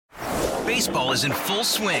Baseball is in full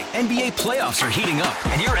swing. NBA playoffs are heating up,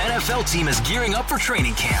 and your NFL team is gearing up for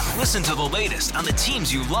training camp. Listen to the latest on the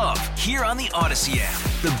teams you love here on the Odyssey app.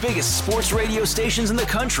 The biggest sports radio stations in the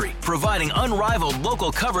country, providing unrivaled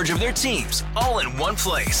local coverage of their teams, all in one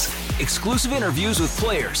place. Exclusive interviews with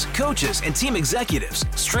players, coaches, and team executives,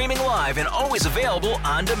 streaming live and always available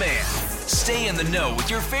on demand. Stay in the know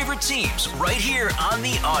with your favorite teams right here on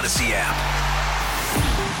the Odyssey app.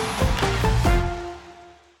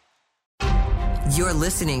 You're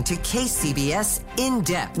listening to KCBS In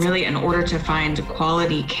Depth. Really, in order to find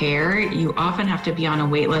quality care, you often have to be on a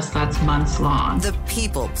wait list that's months long. The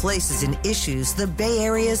people, places, and issues the Bay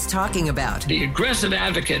Area is talking about. The aggressive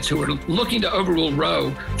advocates who were looking to overrule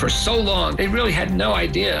Roe for so long, they really had no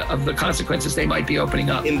idea of the consequences they might be opening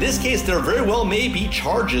up. In this case, there very well may be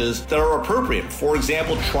charges that are appropriate. For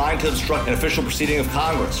example, trying to obstruct an official proceeding of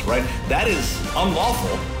Congress, right? That is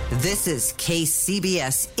unlawful. This is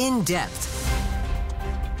KCBS In Depth.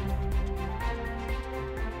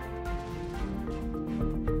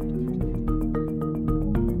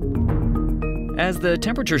 As the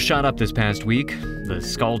temperature shot up this past week, the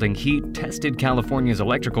scalding heat tested California's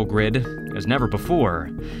electrical grid as never before.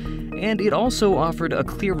 And it also offered a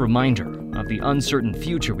clear reminder of the uncertain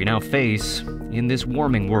future we now face in this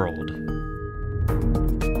warming world.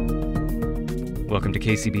 Welcome to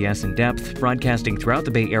KCBS In Depth, broadcasting throughout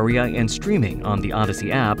the Bay Area and streaming on the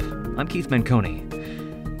Odyssey app. I'm Keith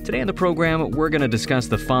Menconi. Today on the program, we're going to discuss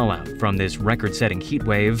the fallout from this record-setting heat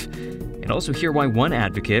wave, and also hear why one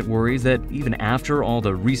advocate worries that even after all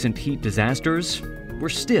the recent heat disasters, we're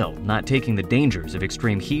still not taking the dangers of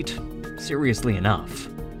extreme heat seriously enough.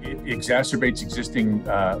 It exacerbates existing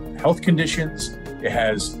health conditions. It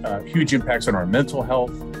has huge impacts on our mental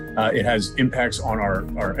health. It has impacts on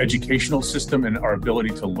our educational system and our ability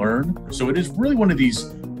to learn. So it is really one of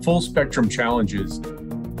these full spectrum challenges.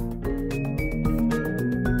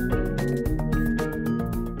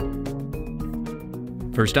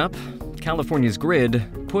 First up, California's grid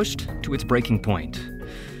pushed to its breaking point.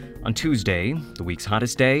 On Tuesday, the week's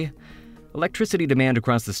hottest day, electricity demand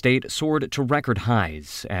across the state soared to record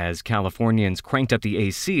highs as Californians cranked up the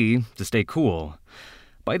AC to stay cool.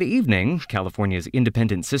 By the evening, California's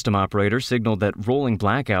independent system operator signaled that rolling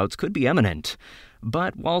blackouts could be imminent.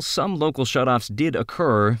 But while some local shutoffs did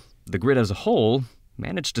occur, the grid as a whole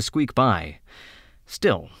managed to squeak by.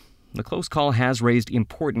 Still, the close call has raised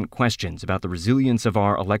important questions about the resilience of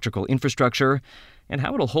our electrical infrastructure and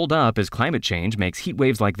how it'll hold up as climate change makes heat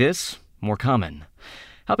waves like this more common.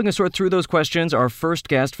 Helping us sort through those questions, our first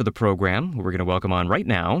guest for the program, who we're going to welcome on right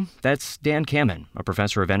now, that's Dan Kammen, a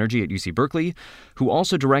professor of energy at UC Berkeley, who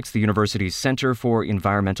also directs the university's Center for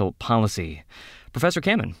Environmental Policy. Professor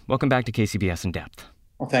Kammen, welcome back to KCBS In Depth.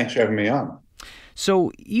 Well, thanks for having me on.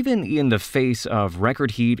 So even in the face of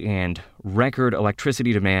record heat and record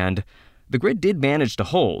electricity demand, the grid did manage to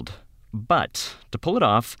hold. But to pull it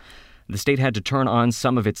off, the state had to turn on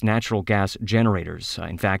some of its natural gas generators.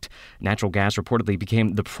 In fact, natural gas reportedly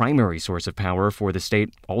became the primary source of power for the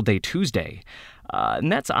state all day Tuesday.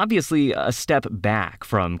 And that's obviously a step back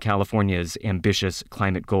from California's ambitious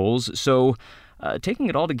climate goals. So taking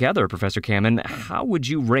it all together, Professor Kammen, how would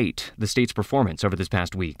you rate the state's performance over this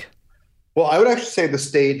past week? Well, I would actually say the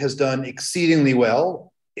state has done exceedingly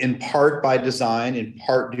well, in part by design, in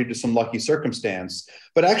part due to some lucky circumstance.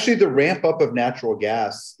 But actually, the ramp up of natural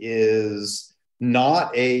gas is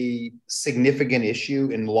not a significant issue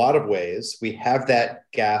in a lot of ways. We have that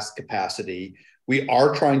gas capacity. We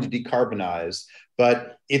are trying to decarbonize,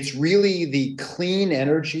 but it's really the clean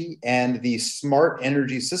energy and the smart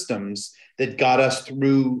energy systems that got us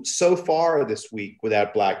through so far this week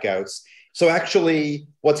without blackouts. So actually,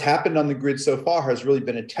 what's happened on the grid so far has really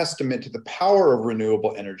been a testament to the power of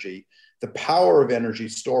renewable energy, the power of energy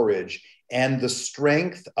storage, and the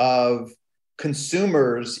strength of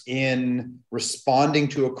consumers in responding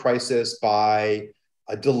to a crisis by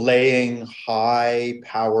delaying high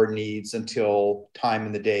power needs until time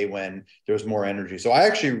in the day when there's more energy. So I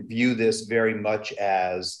actually view this very much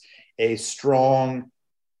as a strong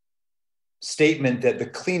statement that the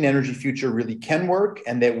clean energy future really can work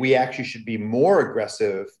and that we actually should be more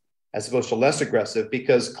aggressive as opposed to less aggressive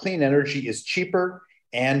because clean energy is cheaper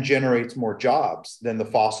and generates more jobs than the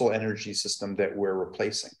fossil energy system that we're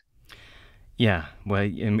replacing. Yeah, well,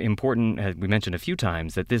 important, as we mentioned a few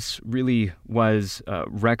times, that this really was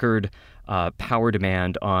record power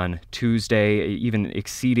demand on Tuesday, even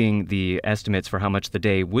exceeding the estimates for how much the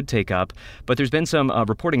day would take up. But there's been some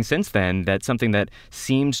reporting since then that something that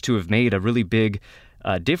seems to have made a really big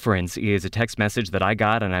difference is a text message that I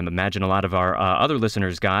got, and I imagine a lot of our other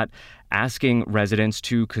listeners got, asking residents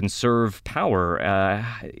to conserve power.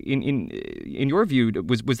 In your view,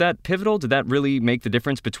 was that pivotal? Did that really make the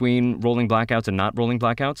difference between rolling blackouts and not rolling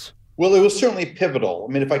blackouts? Well, it was certainly pivotal.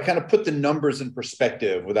 I mean, if I kind of put the numbers in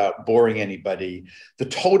perspective without boring anybody, the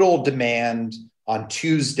total demand on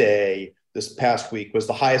Tuesday this past week was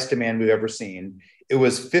the highest demand we've ever seen. It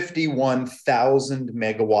was 51,000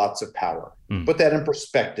 megawatts of power. Put that in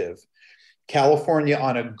perspective. California,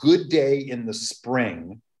 on a good day in the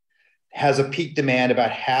spring, has a peak demand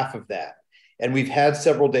about half of that. And we've had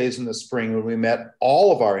several days in the spring when we met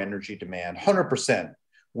all of our energy demand, 100%,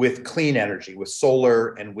 with clean energy, with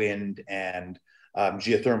solar and wind and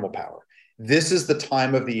geothermal power. This is the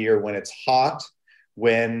time of the year when it's hot,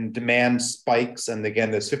 when demand spikes, and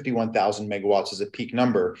again, this 51,000 megawatts is a peak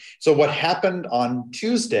number. So what happened on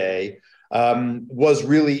Tuesday was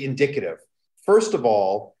really indicative. First of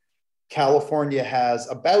all, California has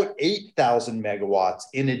about 8,000 megawatts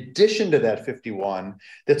in addition to that 51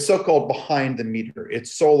 that's so-called behind the meter.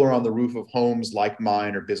 It's solar on the roof of homes like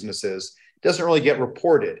mine or businesses. It doesn't really get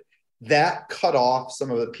reported. That cut off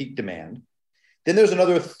some of the peak demand. Then there's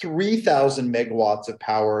another 3,000 megawatts of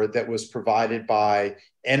power that was provided by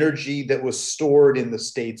energy that was stored in the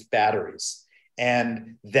state's batteries.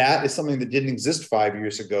 And that is something that didn't exist 5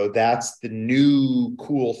 years ago. That's the new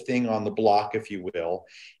cool thing on the block, if you will.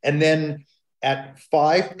 And then at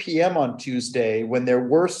 5 p.m. on Tuesday, when there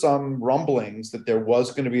were some rumblings that there was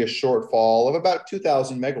going to be a shortfall of about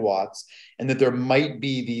 2,000 megawatts and that there might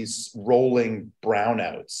be these rolling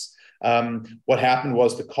brownouts, what happened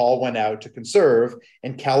was the call went out to conserve,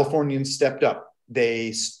 and Californians stepped up.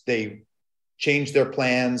 They changed their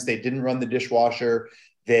plans. They didn't run the dishwasher.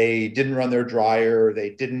 They didn't run their dryer.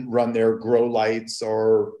 They didn't run their grow lights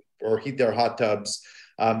or heat their hot tubs.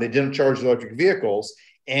 They didn't charge electric vehicles.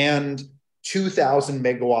 And 2,000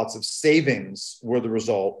 megawatts of savings were the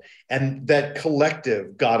result. And that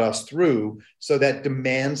collective got us through. So that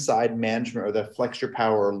demand side management, or that Flex Your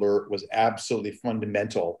Power alert, was absolutely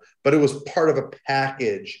fundamental. But it was part of a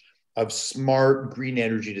package of smart green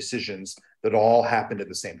energy decisions that all happened at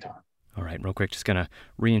the same time. All right, real quick, just going to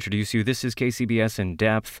reintroduce you. This is KCBS In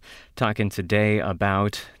Depth, talking today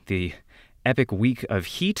about the epic week of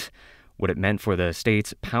heat, what it meant for the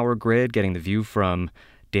state's power grid, getting the view from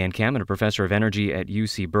Dan Kammen, a professor of energy at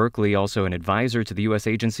UC Berkeley, also an advisor to the U.S.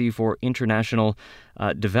 Agency for International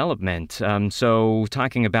Development. So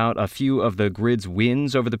talking about a few of the grid's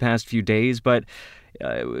wins over the past few days, but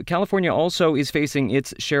California also is facing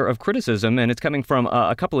its share of criticism, and it's coming from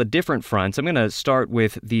a couple of different fronts. I'm going to start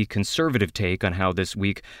with the conservative take on how this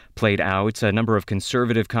week played out. A number of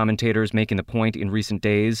conservative commentators making the point in recent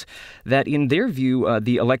days that, in their view,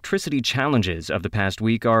 the electricity challenges of the past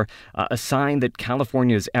week are a sign that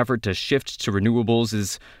California's effort to shift to renewables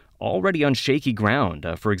is already on shaky ground.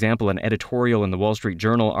 For example, an editorial in the Wall Street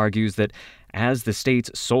Journal argues that as the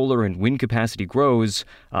state's solar and wind capacity grows,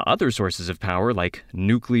 other sources of power like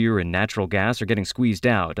nuclear and natural gas are getting squeezed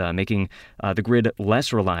out, making the grid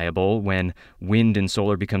less reliable when wind and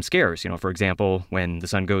solar become scarce. For example, when the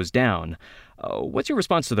sun goes down. What's your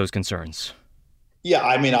response to those concerns? Yeah,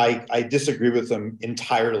 I mean, I disagree with them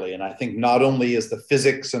entirely. And I think not only is the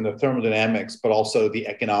physics and the thermodynamics, but also the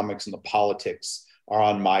economics and the politics are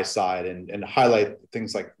on my side, and highlight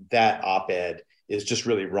things like that op-ed is just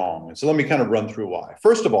really wrong. And so let me kind of run through why.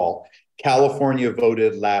 First of all, California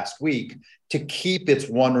voted last week to keep its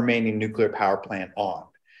one remaining nuclear power plant on.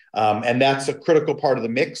 And that's a critical part of the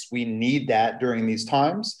mix. We need that during these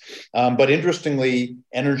times. But interestingly,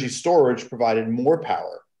 energy storage provided more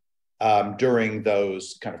power during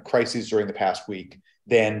those kind of crises during the past week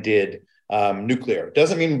than did nuclear.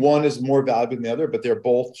 Doesn't mean one is more valuable than the other, but they're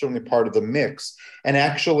both certainly part of the mix. And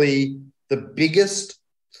actually, the biggest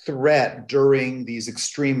threat during these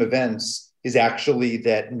extreme events is actually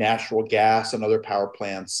that natural gas and other power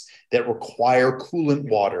plants that require coolant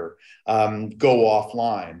water go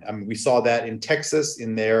offline. I mean, we saw that in Texas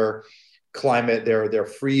in their climate, their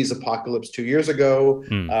freeze apocalypse 2 years ago.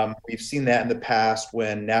 We've seen that in the past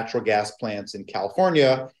when natural gas plants in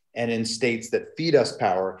California and in states that feed us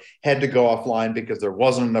power had to go offline because there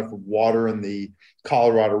wasn't enough water in the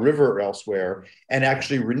Colorado River or elsewhere. And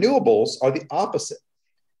actually, renewables are the opposite.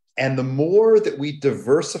 And the more that we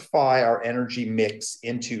diversify our energy mix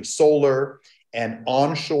into solar and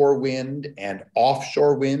onshore wind and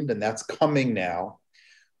offshore wind, and that's coming now,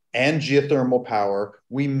 and geothermal power,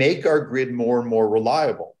 we make our grid more and more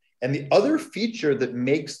reliable. And the other feature that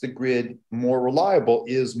makes the grid more reliable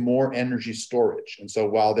is more energy storage. And so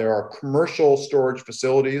while there are commercial storage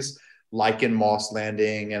facilities like in Moss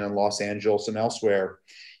Landing and in Los Angeles and elsewhere.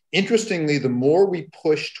 Interestingly, the more we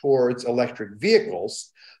push towards electric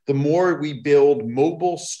vehicles, the more we build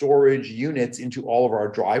mobile storage units into all of our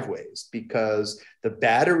driveways, because the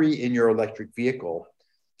battery in your electric vehicle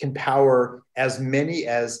can power as many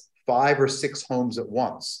as 5 or 6 homes at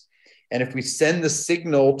once. And if we send the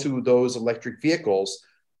signal to those electric vehicles,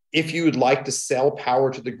 if you would like to sell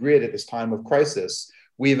power to the grid at this time of crisis,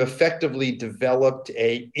 we've effectively developed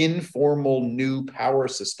an informal new power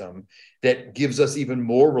system that gives us even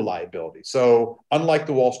more reliability. So unlike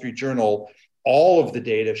the Wall Street Journal, all of the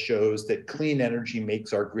data shows that clean energy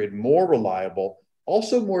makes our grid more reliable,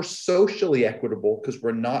 also more socially equitable, because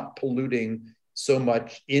we're not polluting so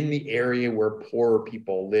much in the area where poorer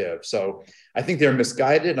people live. So I think they're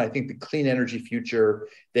misguided. And I think the clean energy future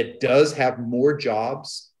that does have more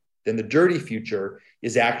jobs than the dirty future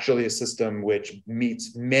is actually a system which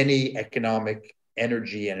meets many economic,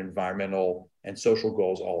 energy, and environmental and social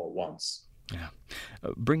goals all at once. Yeah.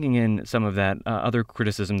 Bringing in some of that other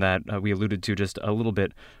criticism that we alluded to just a little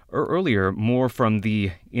bit earlier, more from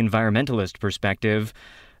the environmentalist perspective,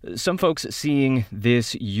 some folks seeing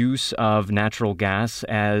this use of natural gas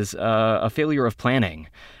as a failure of planning.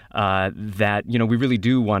 That, we really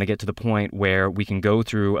do want to get to the point where we can go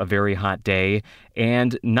through a very hot day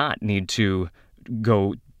and not need to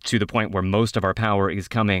go to the point where most of our power is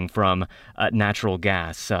coming from natural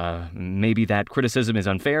gas. Maybe that criticism is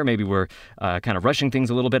unfair. Maybe we're kind of rushing things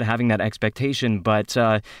a little bit, having that expectation. But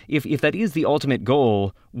if that is the ultimate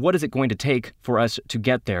goal, what is it going to take for us to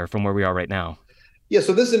get there from where we are right now? Yeah,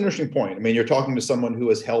 so this is an interesting point. I mean, you're talking to someone who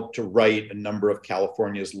has helped to write a number of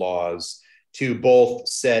California's laws to both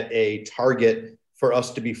set a target for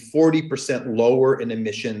us to be 40% lower in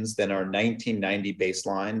emissions than our 1990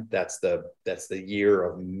 baseline. That's the year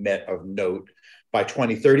of note by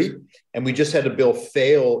 2030. And we just had a bill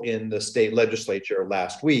fail in the state legislature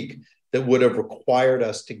last week that would have required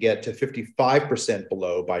us to get to 55%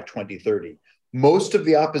 below by 2030. Most of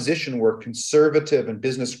the opposition were conservative and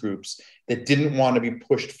business groups that didn't want to be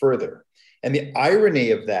pushed further. And the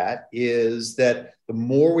irony of that is that the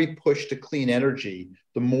more we push to clean energy,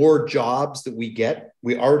 the more jobs that we get.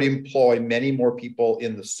 We already employ many more people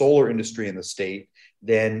in the solar industry in the state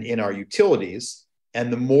than in our utilities.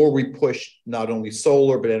 And the more we push not only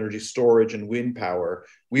solar, but energy storage and wind power,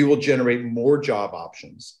 we will generate more job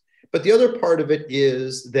options. But the other part of it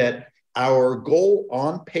is that our goal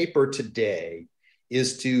on paper today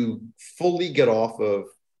is to fully get off of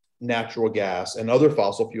natural gas and other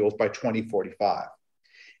fossil fuels by 2045.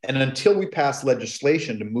 And until we pass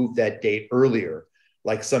legislation to move that date earlier,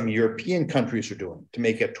 like some European countries are doing, to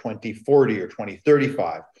make it 2040 or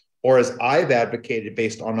 2035, or as I've advocated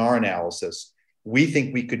based on our analysis, we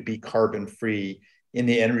think we could be carbon-free in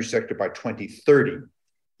the energy sector by 2030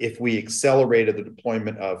 if we accelerated the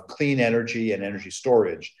deployment of clean energy and energy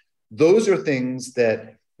storage. Those are things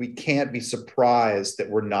that we can't be surprised that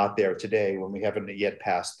we're not there today when we haven't yet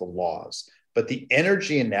passed the laws. But the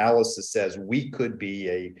energy analysis says we could be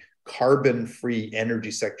a carbon-free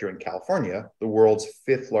energy sector in California, the world's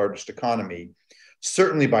 5th largest economy,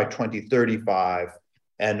 certainly by 2035,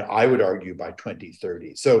 and I would argue by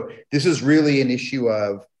 2030. So this is really an issue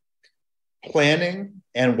of planning.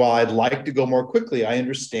 And while I'd like to go more quickly, I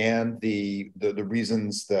understand the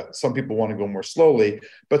reasons that some people want to go more slowly,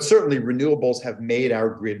 but certainly renewables have made our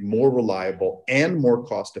grid more reliable and more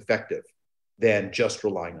cost effective than just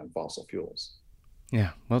relying on fossil fuels.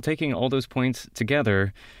 Yeah, well, taking all those points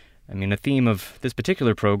together, I mean, a theme of this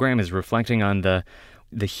particular program is reflecting on the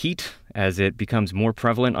heat as it becomes more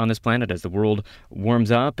prevalent on this planet, as the world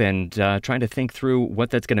warms up, and trying to think through what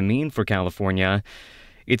that's going to mean for California.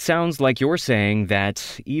 It sounds like you're saying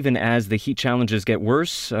that even as the heat challenges get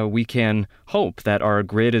worse, we can hope that our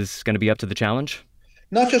grid is going to be up to the challenge?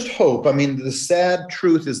 Not just hope. I mean, the sad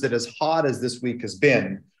truth is that as hot as this week has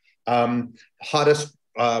been, hottest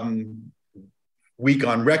week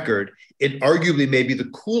on record, it arguably may be the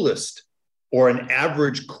coolest or an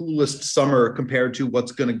average coolest summer compared to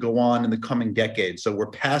what's going to go on in the coming decade. So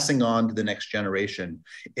we're passing on to the next generation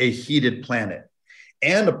a heated planet,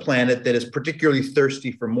 and a planet that is particularly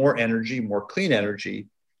thirsty for more energy, more clean energy,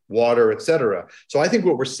 water, et cetera. So I think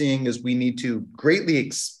what we're seeing is we need to greatly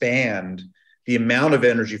expand the amount of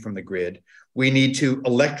energy from the grid. We need to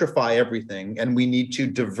electrify everything, and we need to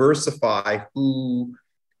diversify who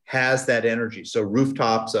has that energy. So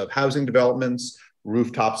rooftops of housing developments,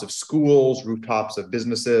 rooftops of schools, rooftops of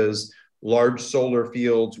businesses, large solar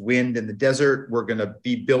fields, wind in the desert. We're going to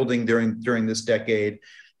be building during this decade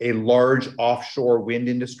a large offshore wind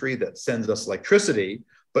industry that sends us electricity,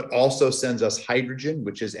 but also sends us hydrogen,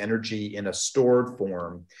 which is energy in a stored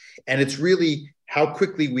form. And it's really how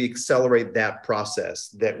quickly we accelerate that process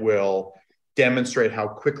that will demonstrate how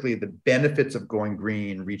quickly the benefits of going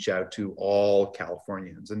green reach out to all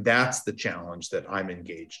Californians. And that's the challenge that I'm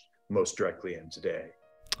engaged most directly in today.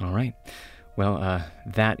 All right. Well,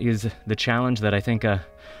 that is the challenge that I think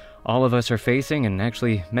all of us are facing, and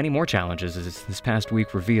actually many more challenges as this past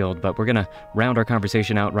week revealed. But we're going to round our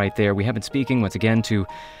conversation out right there. We have been speaking once again to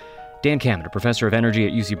Dan Kammen, a professor of energy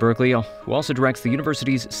at UC Berkeley, who also directs the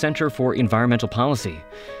university's Center for Environmental Policy.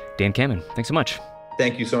 Dan Kammen, thanks so much.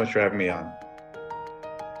 Thank you so much for having me on.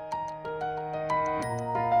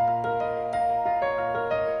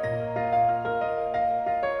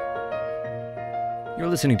 You're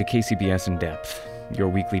listening to KCBS In Depth, your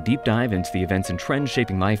weekly deep dive into the events and trends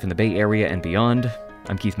shaping life in the Bay Area and beyond.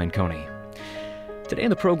 I'm Keith Menconi. Today in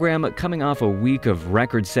the program, coming off a week of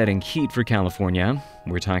record-setting heat for California,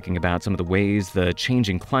 we're talking about some of the ways the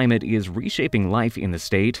changing climate is reshaping life in the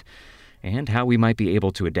state and how we might be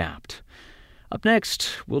able to adapt. Up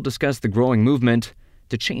next, we'll discuss the growing movement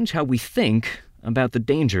to change how we think about the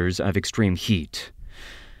dangers of extreme heat.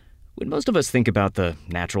 When most of us think about the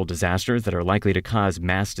natural disasters that are likely to cause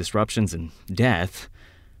mass disruptions and death,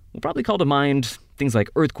 we'll probably call to mind things like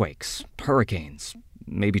earthquakes, hurricanes,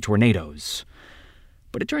 maybe tornadoes.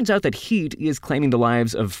 But it turns out that heat is claiming the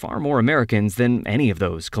lives of far more Americans than any of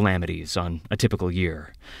those calamities on a typical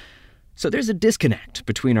year. So there's a disconnect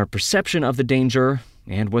between our perception of the danger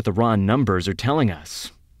and what the raw numbers are telling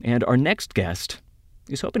us. And our next guest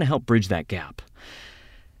is hoping to help bridge that gap.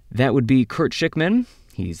 That would be Curt Schickman.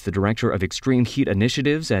 He's the Director of Extreme Heat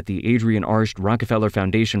Initiatives at the Adrienne Arsht Rockefeller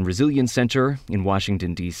Foundation Resilience Center in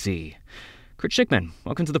Washington, D.C. Curt Schickman,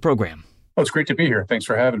 welcome to the program. Oh, it's great to be here. Thanks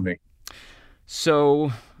for having me.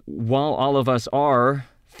 So, while all of us are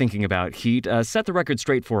thinking about heat, set the record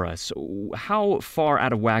straight for us. How far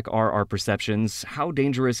out of whack are our perceptions? How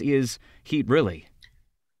dangerous is heat really?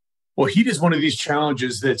 Well, heat is one of these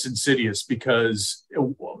challenges that's insidious because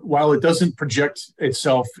while it doesn't project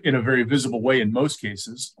itself in a very visible way in most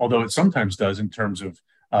cases, although it sometimes does in terms of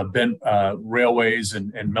bent railways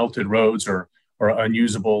and melted roads or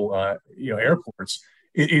unusable airports,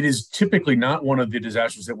 it is typically not one of the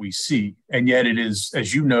disasters that we see. And yet it is,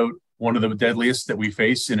 as you note, one of the deadliest that we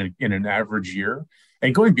face in an average year.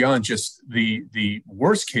 And going beyond just the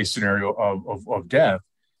worst case scenario of death,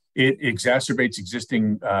 it exacerbates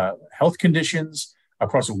existing health conditions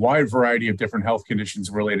across a wide variety of different health conditions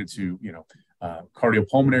related to,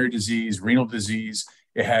 cardiopulmonary disease, renal disease.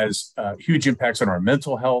 It has huge impacts on our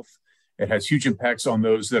mental health. It has huge impacts on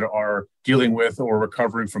those that are dealing with or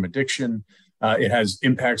recovering from addiction. It has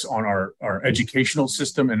impacts on our educational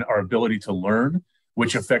system and our ability to learn,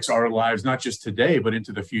 which affects our lives, not just today, but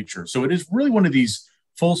into the future. So it is really one of these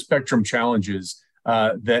full spectrum challenges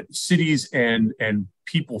that cities and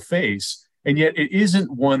people face. And yet it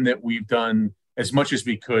isn't one that we've done as much as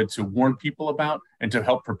we could to warn people about and to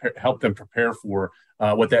help them prepare for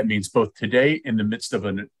what that means both today in the midst of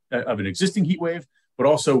an existing heat wave, but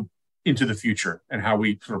also into the future and how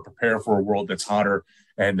we sort of prepare for a world that's hotter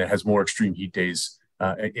and that has more extreme heat days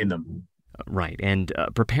in them. Right. And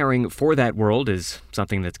preparing for that world is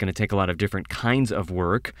something that's going to take a lot of different kinds of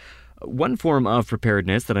work. One form of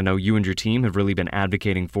preparedness that I know you and your team have really been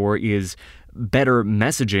advocating for is better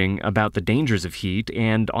messaging about the dangers of heat.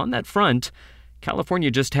 And on that front, California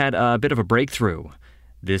just had a bit of a breakthrough.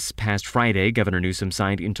 This past Friday, Governor Newsom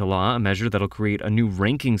signed into law a measure that'll create a new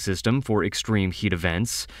ranking system for extreme heat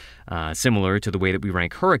events, similar to the way that we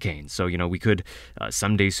rank hurricanes. So, we could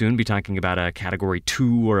someday soon be talking about a Category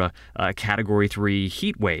 2 or a Category 3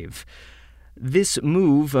 heat wave. This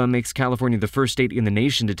move makes California the first state in the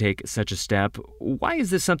nation to take such a step. Why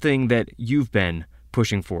is this something that you've been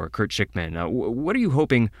pushing for, Curt Schickman? What are you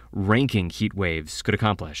hoping ranking heat waves could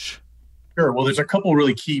accomplish? Sure. Well, there's a couple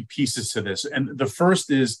really key pieces to this. And the first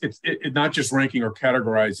is it's not just ranking or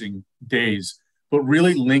categorizing days, but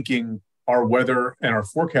really linking our weather and our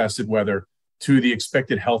forecasted weather to the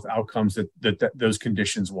expected health outcomes that those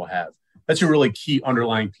conditions will have. That's a really key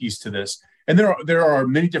underlying piece to this. And there are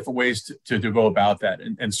many different ways to go about that.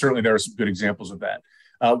 And certainly there are some good examples of that.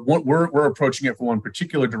 We're approaching it from one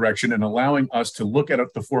particular direction and allowing us to look at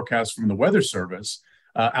the forecast from the Weather Service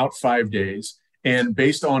out 5 days. And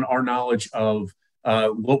based on our knowledge of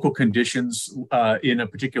local conditions in a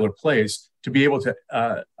particular place, to be able to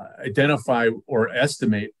identify or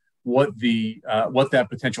estimate what that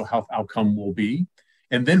potential health outcome will be,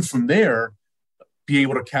 and then from there, be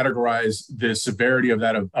able to categorize the severity of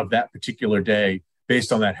that particular day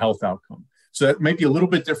based on that health outcome. So that might be a little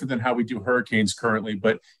bit different than how we do hurricanes currently,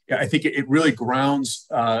 but I think it really grounds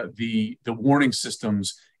the warning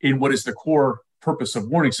systems in what is the core purpose of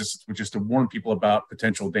warning systems, which is to warn people about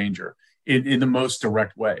potential danger in the most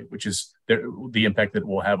direct way, which is the impact that it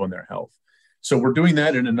will have on their health. So we're doing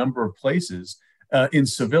that in a number of places. In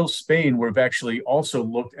Seville, Spain, we've actually also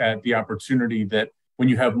looked at the opportunity that when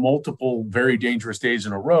you have multiple very dangerous days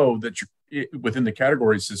in a row that you're within the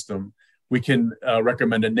category system, we can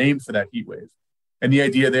recommend a name for that heat wave. And the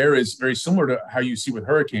idea there is very similar to how you see with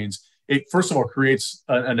hurricanes. It, first of all, creates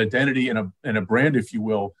an identity and a brand, if you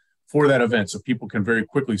will, for that event. So people can very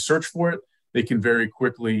quickly search for it. They can very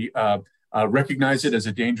quickly recognize it as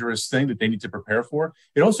a dangerous thing that they need to prepare for.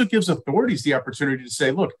 It also gives authorities the opportunity to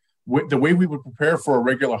say, look, the way we would prepare for a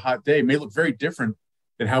regular hot day may look very different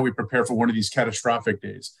than how we prepare for one of these catastrophic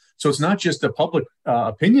days. So it's not just a public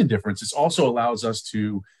opinion difference. It also allows us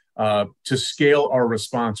to scale our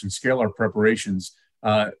response and scale our preparations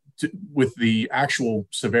with the actual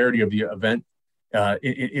severity of the event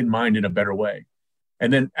in mind in a better way.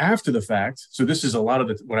 And then after the fact, so this is a lot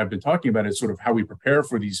of what I've been talking about is sort of how we prepare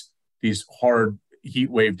for these hard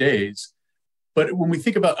heat wave days. But when we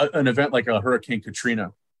think about an event like a Hurricane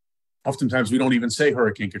Katrina, oftentimes we don't even say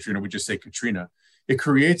Hurricane Katrina, we just say Katrina. It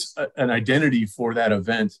creates an identity for that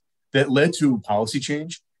event that led to policy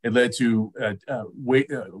change. It led to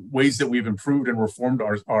ways that we've improved and reformed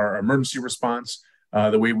our emergency response,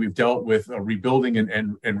 the way we've dealt with rebuilding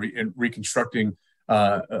and reconstructing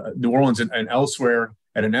New Orleans and elsewhere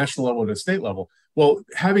at a national level, at a state level. Well,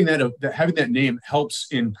 having that name helps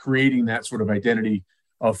in creating that sort of identity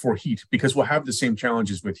for heat, because we'll have the same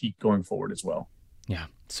challenges with heat going forward as well. Yeah.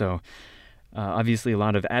 So obviously a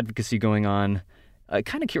lot of advocacy going on.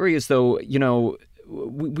 Kind of curious, though,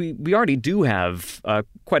 we already do have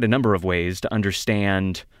quite a number of ways to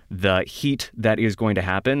understand the heat that is going to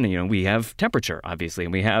happen. We have temperature, obviously,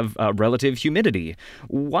 and we have relative humidity.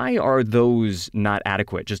 Why are those not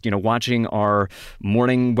adequate? Just, watching our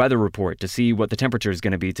morning weather report to see what the temperature is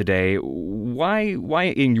going to be today.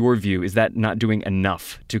 Why, in your view, is that not doing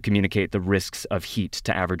enough to communicate the risks of heat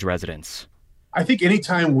to average residents? I think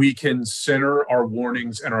anytime we can center our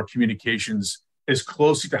warnings and our communications as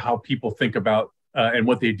closely to how people think about and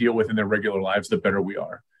what they deal with in their regular lives, the better we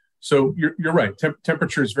are. So you're right.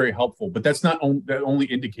 Temperature is very helpful, but that's not the only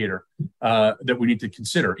indicator that we need to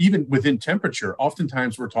consider. Even within temperature,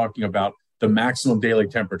 oftentimes we're talking about the maximum daily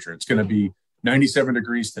temperature. It's going to be 97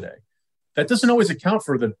 degrees today. That doesn't always account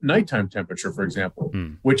for the nighttime temperature, for example,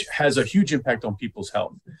 which has a huge impact on people's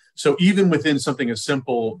health. So even within something as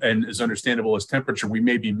simple and as understandable as temperature, we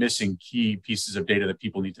may be missing key pieces of data that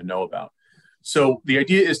people need to know about. So the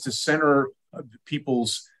idea is to center the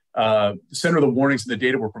warnings and the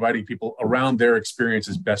data we're providing people around their experience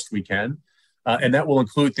as best we can. And that will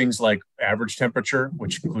include things like average temperature,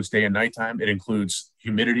 which includes day and nighttime. It includes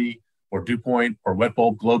humidity or dew point or wet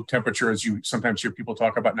bulb globe temperature, as you sometimes hear people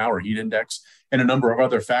talk about now, or heat index, and a number of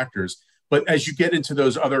other factors. But as you get into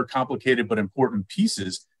those other complicated but important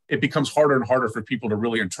pieces, it becomes harder and harder for people to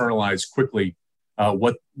really internalize quickly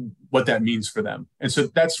what that means for them. And so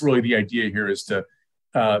that's really the idea here, is to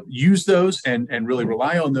use those and really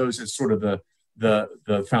rely on those as sort of the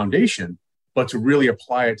foundation, but to really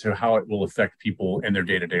apply it to how it will affect people in their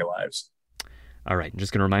day-to-day lives. All right, I'm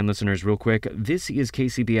just going to remind listeners real quick, this is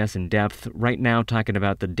KCBS In Depth, right now talking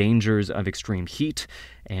about the dangers of extreme heat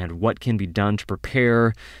and what can be done to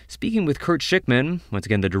prepare. Speaking with Kurt Schickman, once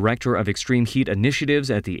again, the Director of Extreme Heat Initiatives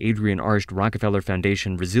at the Adrienne Arsht Rockefeller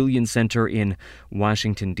Foundation Resilience Center in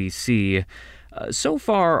Washington, D.C. So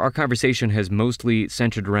far, our conversation has mostly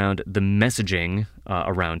centered around the messaging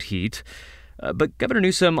around heat. But Governor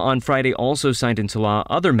Newsom on Friday also signed into law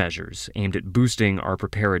other measures aimed at boosting our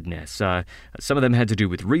preparedness. Some of them had to do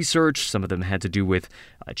with research. Some of them had to do with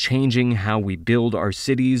changing how we build our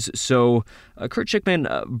cities. So, Kurt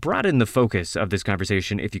Schickman, broaden the focus of this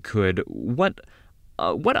conversation, if you could. What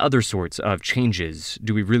other sorts of changes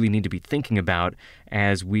do we really need to be thinking about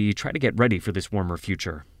as we try to get ready for this warmer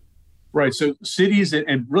future? Right. So cities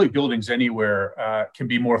and really buildings anywhere can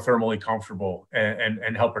be more thermally comfortable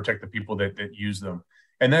and help protect the people that use them.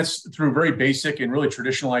 And that's through very basic and really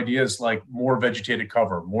traditional ideas like more vegetated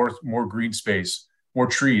cover, more green space, more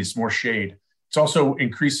trees, more shade. It's also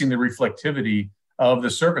increasing the reflectivity of the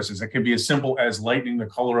surfaces. It can be as simple as lightening the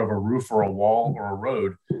color of a roof or a wall or a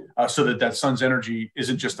road so that sun's energy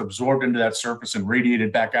isn't just absorbed into that surface and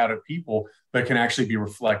radiated back out at people, but can actually be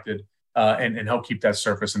reflected. And help keep that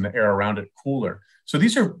surface and the air around it cooler. So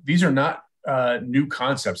these are not new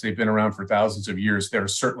concepts. They've been around for thousands of years. There are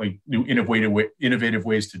certainly new innovative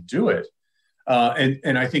ways to do it.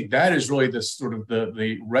 And I think that is really the sort of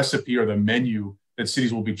the recipe or the menu that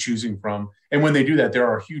cities will be choosing from. And when they do that, there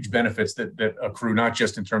are huge benefits that accrue, not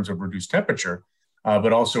just in terms of reduced temperature,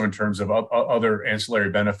 but also in terms of other ancillary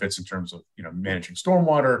benefits in terms of, managing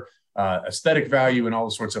stormwater, aesthetic value, and all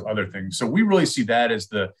sorts of other things. So we really see that as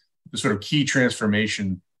the sort of key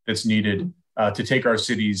transformation that's needed to take our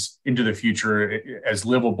cities into the future as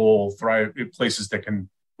livable, places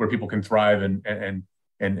where people can thrive and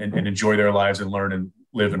enjoy their lives and learn and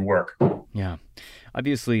live and work. Yeah.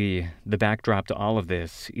 Obviously, the backdrop to all of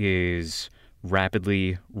this is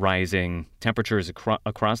rapidly rising temperatures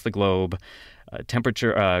across the globe,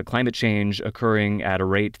 climate change occurring at a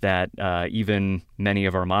rate that even many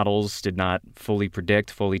of our models did not fully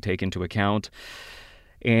predict, fully take into account.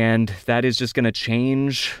 And that is just going to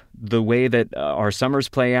change the way that our summers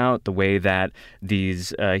play out, the way that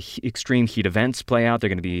these extreme heat events play out. They're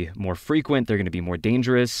going to be more frequent. They're going to be more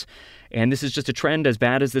dangerous. And this is just a trend, as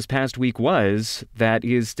bad as this past week was, that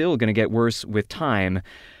is still going to get worse with time.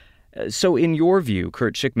 So in your view,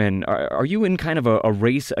 Curt Schickman, are you in kind of a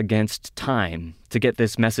race against time to get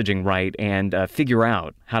this messaging right and figure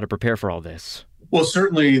out how to prepare for all this? Well,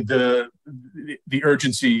 certainly the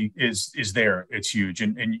urgency is there. It's huge.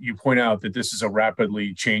 And you point out that this is a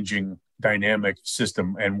rapidly changing dynamic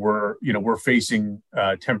system, and we're facing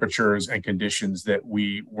temperatures and conditions that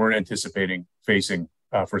we weren't anticipating facing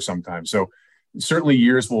for some time. So certainly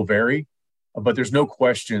years will vary, but there's no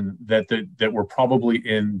question that we're probably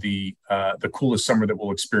in the coolest summer that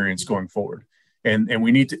we'll experience going forward. And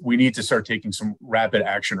we need to start taking some rapid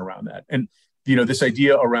action around that. And this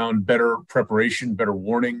idea around better preparation, better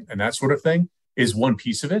warning, and that sort of thing is one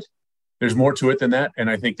piece of it. There's more to it than that.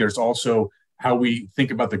 And I think there's also how we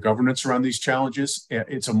think about the governance around these challenges.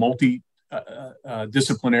 It's a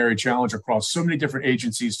multi-disciplinary challenge across so many different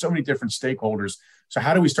agencies, so many different stakeholders. So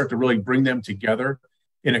how do we start to really bring them together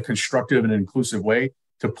in a constructive and inclusive way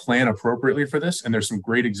to plan appropriately for this? And there's some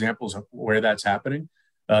great examples of where that's happening.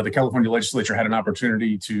 The California legislature had an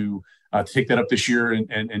opportunity to take that up this year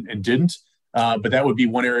and didn't. But that would be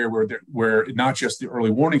one area where not just the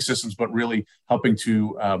early warning systems, but really helping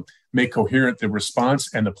to make coherent the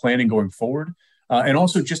response and the planning going forward. And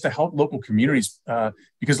also just to help local communities,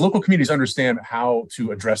 because local communities understand how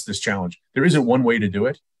to address this challenge. There isn't one way to do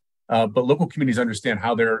it, but local communities understand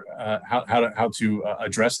how to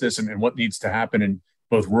address this and what needs to happen in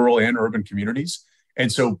both rural and urban communities. And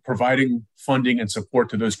so providing funding and support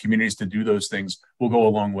to those communities to do those things will go a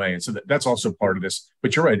long way. And so that's also part of this.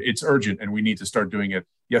 But you're right, it's urgent, and we need to start doing it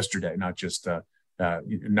yesterday, not just for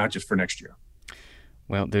next year.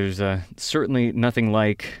 Well, there's certainly nothing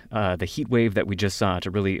like the heat wave that we just saw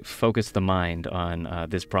to really focus the mind on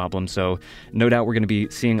this problem. So no doubt we're going to be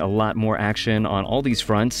seeing a lot more action on all these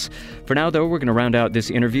fronts. For now, though, we're going to round out this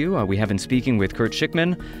interview. We have been speaking with Curt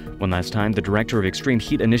Schickman, one last time, the Director of Extreme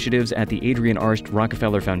Heat Initiatives at the Adrienne Arsht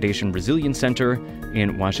Rockefeller Foundation Resilience Center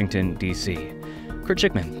in Washington, D.C. Curt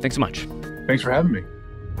Schickman, thanks so much. Thanks for having me.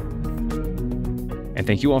 And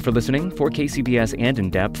thank you all for listening. For KCBS and In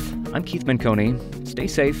Depth, I'm Keith Menconi. Stay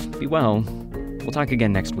safe, be well. We'll talk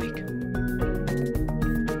again next week.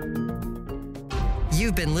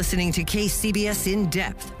 You've been listening to KCBS In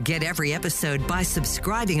Depth. Get every episode by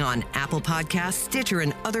subscribing on Apple Podcasts, Stitcher,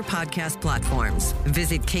 and other podcast platforms.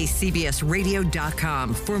 Visit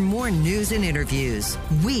kcbsradio.com for more news and interviews.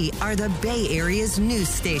 We are the Bay Area's news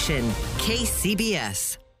station,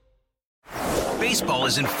 KCBS. Baseball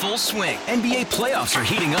is in full swing. NBA playoffs are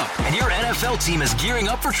heating up, and your NFL team is gearing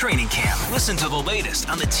up for training camp. Listen to the latest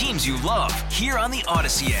on the teams you love here on the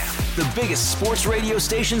Odyssey app. The biggest sports radio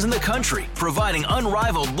stations in the country, providing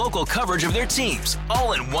unrivaled local coverage of their teams,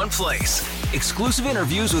 all in one place. Exclusive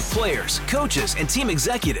interviews with players, coaches, and team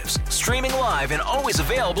executives, streaming live and always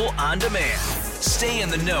available on demand. Stay in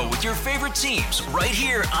the know with your favorite teams right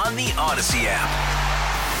here on the Odyssey app.